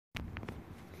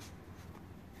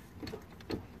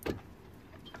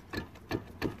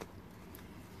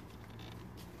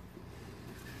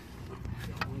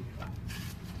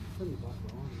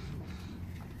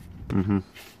Mm-hmm.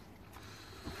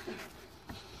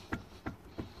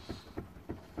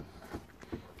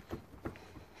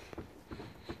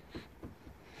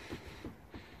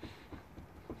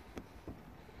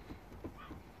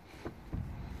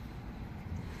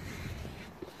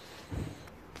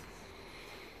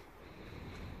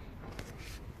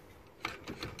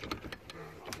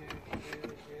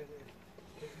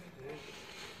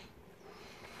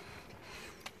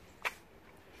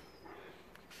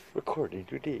 Recorded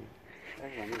today.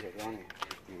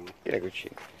 Get a good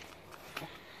shake.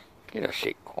 Get a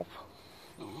shake off.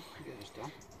 Oh, get this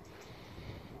done.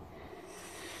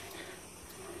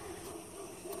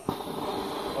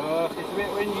 Oh, it's a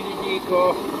bit windy,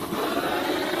 Nico.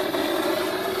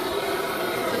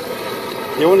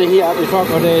 You want to heat up the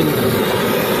fucker then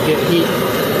get heat.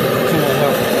 Kind of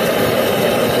help.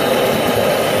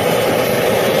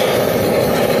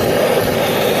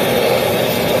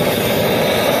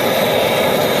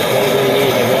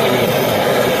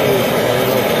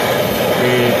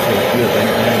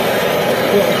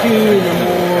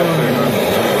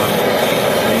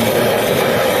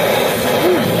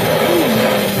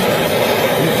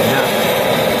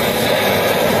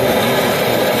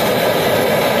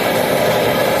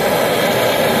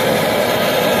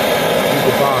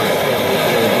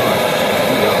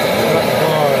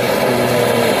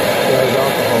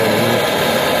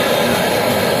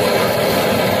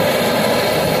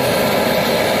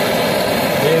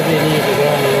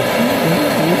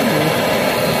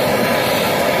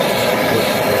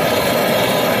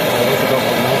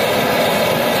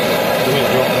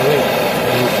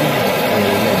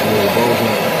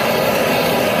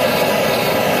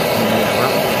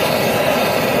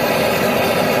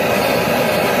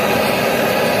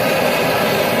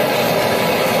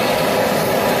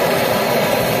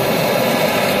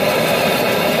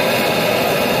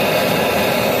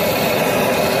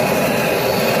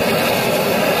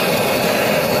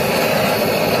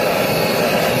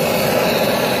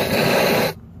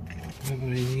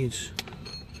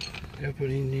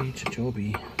 Everybody needs a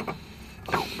jobby. I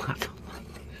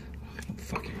don't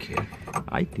fucking care.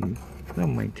 I do. It's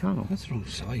on my channel. That's the wrong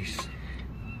size.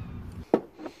 It's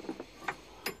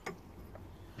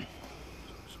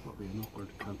got to be an awkward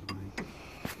cunt of mine.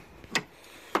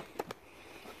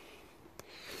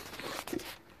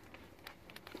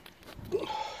 There's no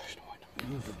way to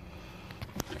move.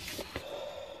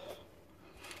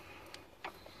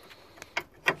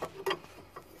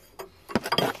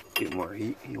 Get more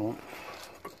heat, you won't.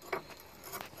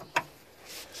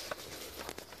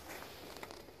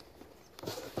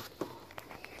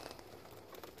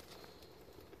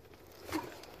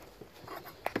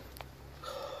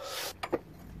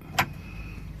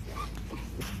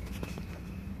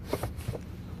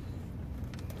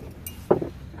 A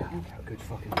good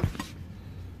fucking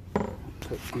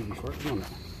put TV first on it.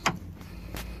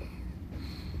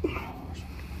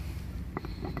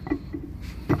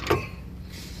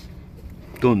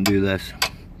 Don't do this.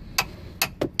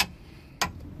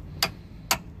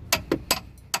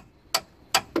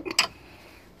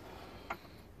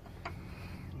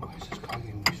 Oh, this is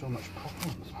causing me so much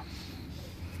problems, man.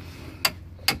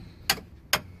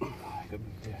 I could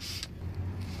move this.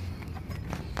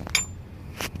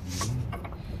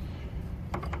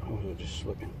 Oh, they're just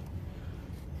slipping.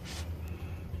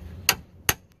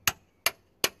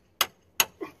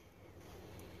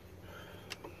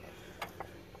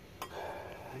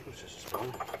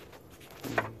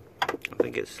 I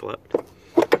think it slipped.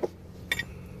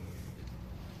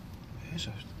 It's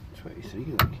a 23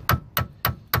 like.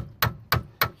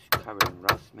 It's covered in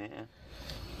rust, mate.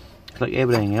 It's like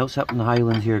everything else up in the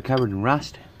Highlands here, covered in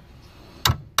rust.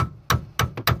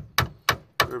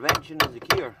 Prevention is the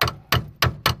cure.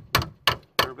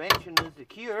 Prevention is the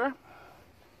cure.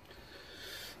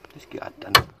 Let's get that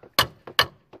done.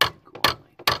 Go on,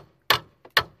 mate.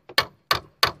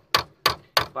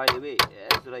 By the way,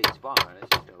 it's the right spot, it's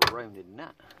just a rounded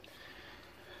nut.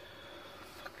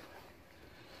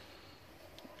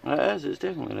 It is, it's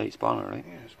definitely the right spawner, right?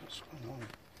 Yeah, it's got something on.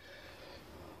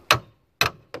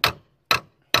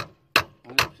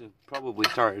 It's probably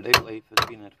started out life as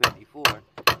being a 24.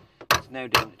 It's now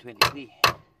down to 23.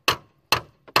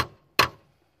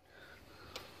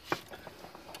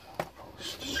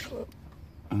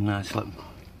 No, it's slipping.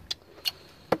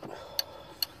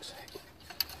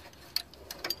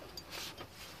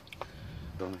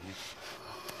 Done here.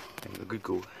 A good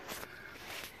go.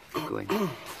 Good going.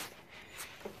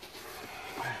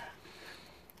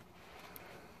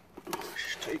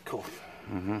 She's tight cold.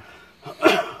 Mm-hmm.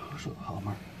 There's a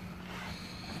hammer.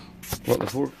 What, the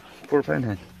 £4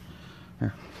 hand?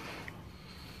 Here.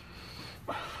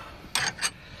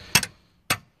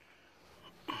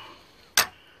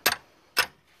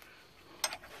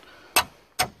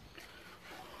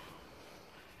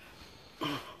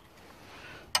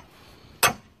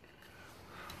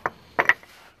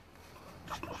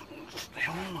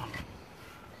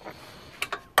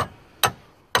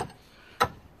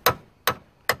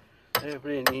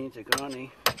 Everybody needs a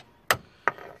granny.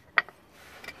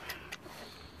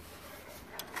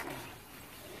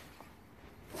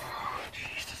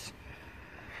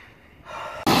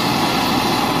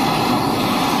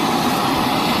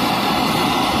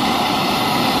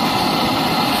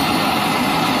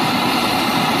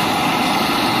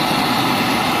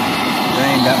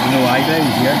 That no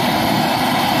eyebrows here.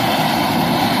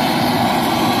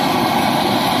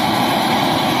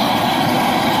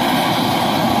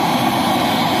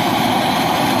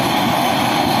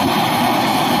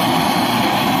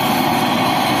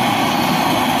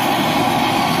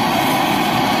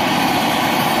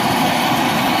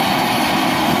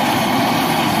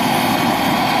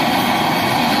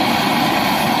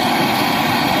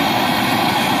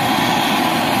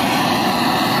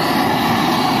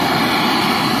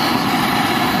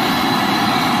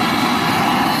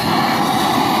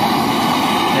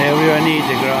 Everyone needs a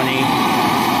granny.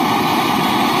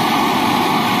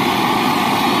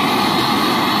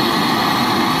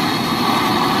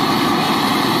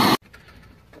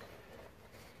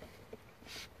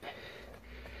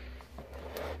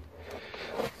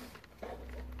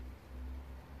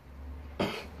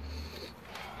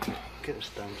 Get the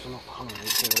stamps, I'm not hungry.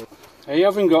 I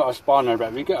haven't got a spanner, but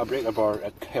if we get a breaker bar,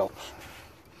 it helps.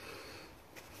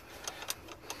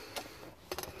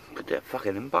 Put that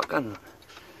fucking impact on it.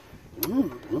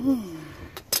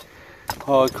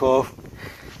 Hardcore.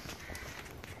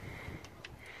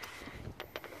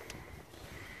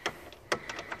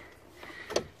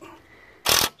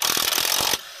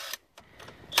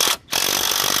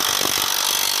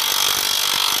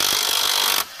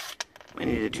 We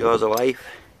need the jaws of life.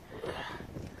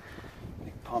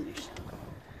 Big pummies.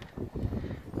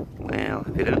 Well,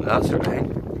 if you didn't, that's alright.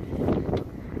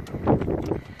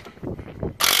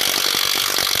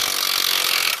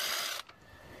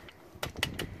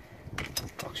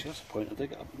 Actually, that's the point to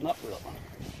dig it up and up with it.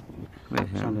 Wait,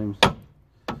 yeah. Sometimes.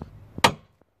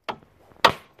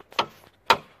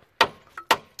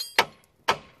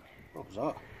 What was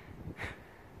that?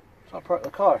 Is that part of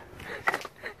the car?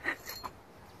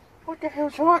 What the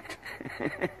hell's that?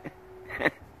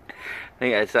 I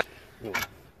think it's that. No.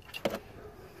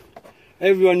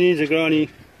 Everyone needs a granny.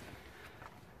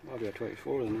 Might be a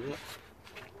 24 then, is it?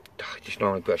 Just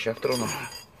normally put a shifter on it.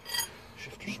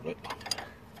 Shifter split.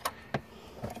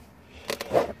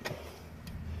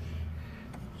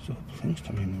 So, things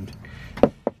to remember.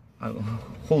 I'll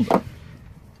hold it.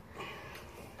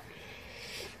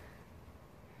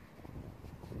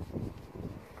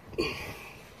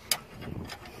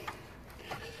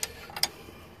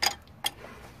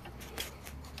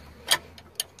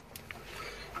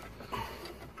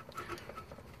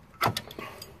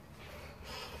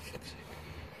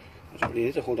 You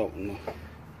need to hold that one though.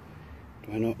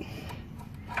 Do I not?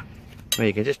 Well,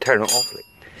 you can just turn it off like.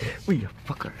 Oh, you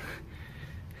fucker.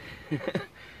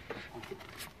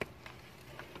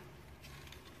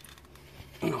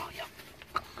 No, yeah.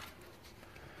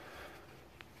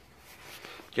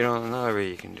 Do you know another way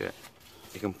you can do it?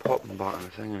 You can pop them back on the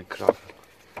thing and crap.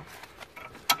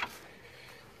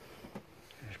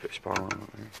 Just put spar on it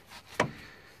there.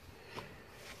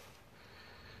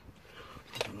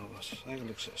 I don't know, I think it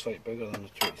looks slightly bigger than the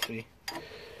 23.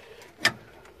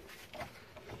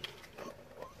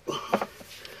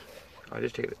 I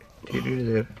just take it to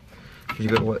there. Because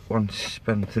you've got what, one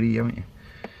spin 3, haven't you?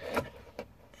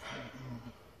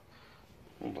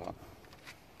 Hold that.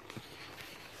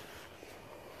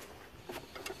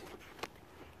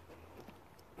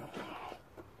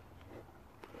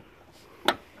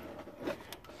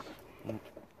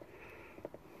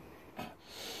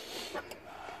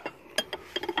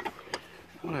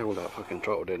 I don't know how old that fucking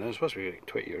throttle did now. It's supposed to be like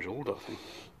 20 years old, I think.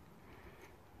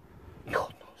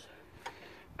 God knows.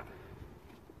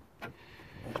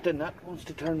 But then that wants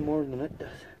to turn more than it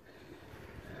does.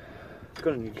 It's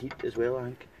going to need heat as well, I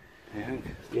think. You think?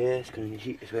 Yeah, it's going to need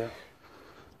heat as well.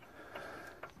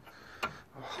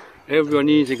 Everyone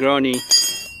needs a granny.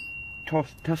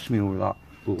 Toss me over that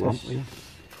boat lump, will you?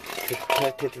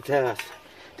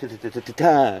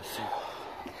 Toss.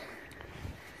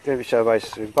 Give yourself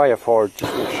advice, buy a Ford,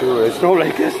 just make sure it's not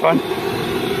like this one.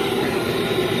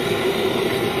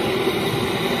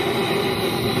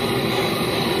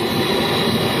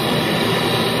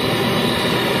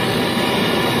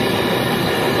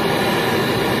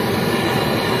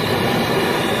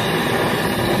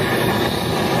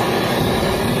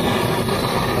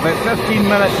 About 15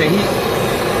 minutes of heat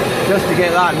just to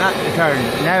get that nut to turn.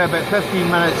 Now about 15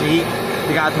 minutes of heat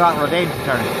to get a tractor again to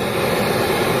turn.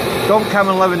 Don't come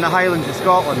and live in the Highlands of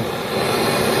Scotland.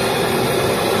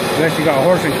 Unless you got a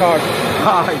horse and cart.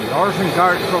 Ah, horse and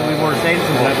cart's probably more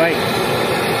sensible. And a bike.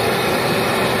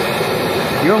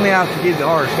 You only have to give the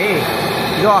horse hay.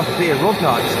 You don't have to pay a road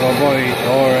tax. Or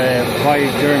buy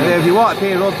German. If you want to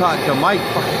pay a road tax on my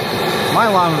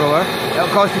Land Rover,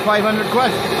 it'll cost you 500 quid.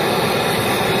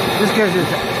 Just because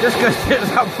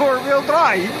it's a 4-wheel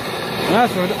drive. And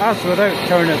that's without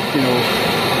turnips, you know.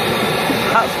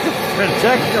 That's just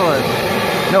ridiculous.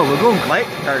 No, we're going to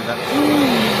collect turnips.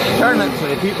 Turnips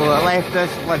are the people that left this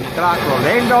bloody track road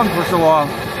end on for so long.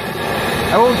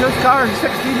 How old's this car?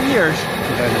 16 years.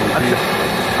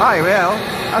 Aye, well,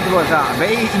 that's what's that, about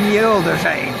 18-year-old or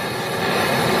something.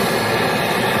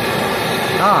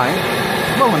 Aye,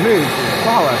 it's only moved, it's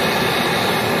flawless.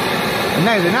 And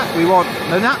now the nut we want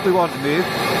to move,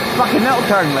 fucking little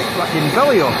turn like fucking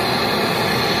Billio.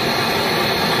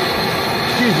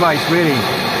 Excuse my swearing.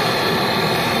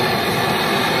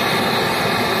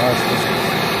 That's just...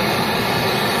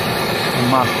 A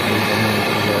must be,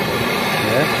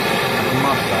 Yeah? a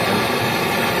must that is.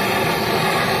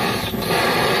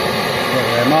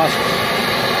 Yeah, mask.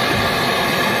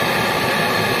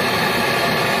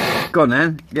 Go on then,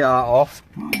 get that off.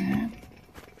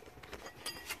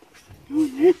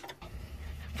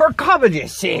 For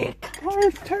cabbage's sake!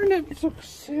 Oh, turnips look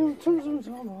so...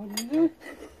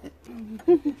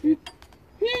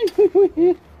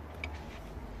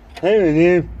 How are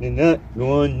you? You're not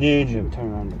going near you.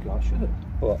 Turn around the glass, should it?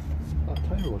 What? That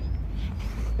tire would.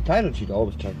 The title should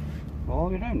always turn. All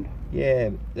the way round. Yeah,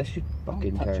 but this should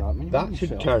fucking touch turn. that, That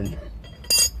should turn.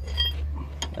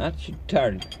 That should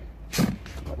turn.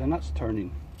 But then that's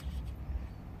turning.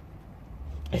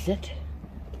 Is it?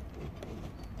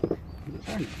 Is it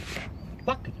turning?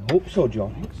 Fucking hope so,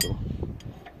 John. I think so.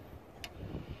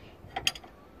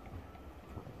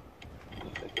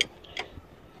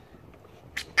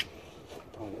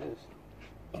 Oh, it is.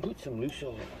 Put some loose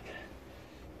oil in it.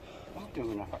 I'm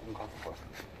doing a fucking coffee for.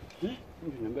 I'm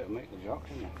using a bit of Michael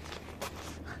Jackson there.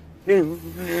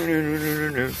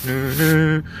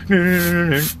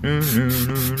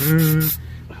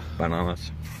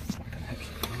 Bananas.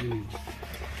 It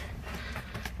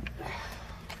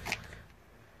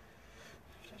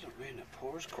doesn't rain, it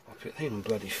pours. I'll put that on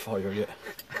bloody fire yet.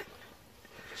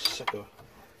 Sick of.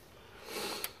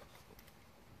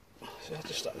 See, I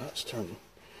just thought that's turning.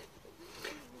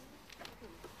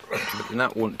 But the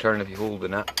nut won't turn if you hold the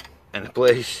nut in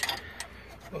place.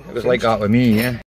 It was like that with me, yeah.